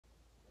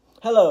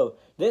Hello,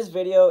 this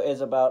video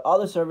is about all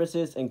the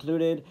services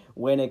included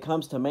when it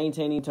comes to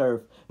maintaining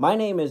turf. My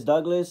name is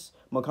Douglas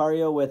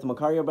Macario with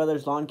Macario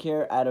Brothers Lawn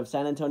Care out of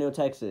San Antonio,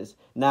 Texas.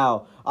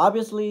 Now,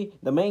 obviously,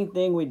 the main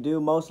thing we do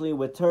mostly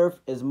with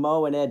turf is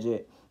mow and edge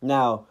it.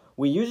 Now,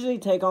 we usually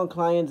take on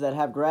clients that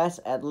have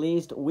grass at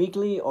least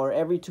weekly or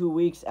every 2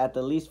 weeks at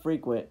the least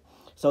frequent.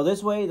 So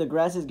this way, the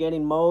grass is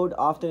getting mowed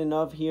often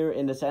enough here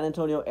in the San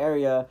Antonio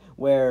area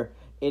where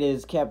it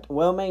is kept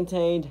well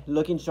maintained,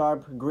 looking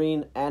sharp,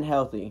 green, and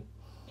healthy.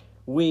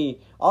 We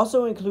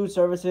also include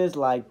services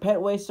like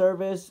pet waste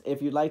service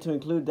if you'd like to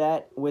include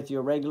that with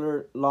your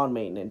regular lawn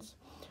maintenance.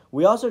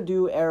 We also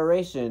do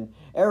aeration.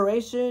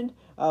 Aeration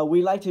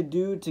we like to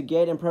do to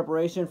get in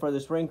preparation for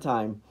the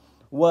springtime.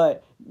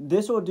 What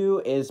this will do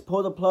is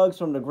pull the plugs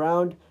from the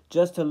ground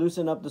just to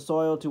loosen up the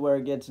soil to where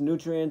it gets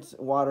nutrients,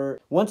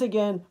 water. Once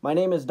again, my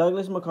name is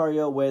Douglas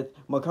Macario with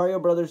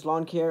Macario Brothers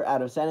Lawn Care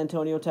out of San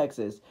Antonio,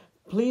 Texas.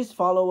 Please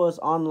follow us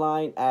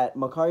online at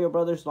Macario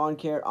Brothers Lawn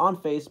Care on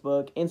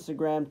Facebook,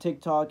 Instagram,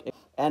 TikTok,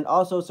 and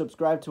also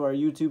subscribe to our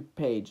YouTube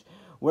page.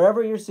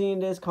 Wherever you're seeing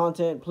this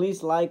content,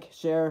 please like,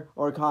 share,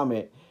 or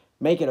comment.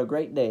 Make it a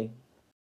great day.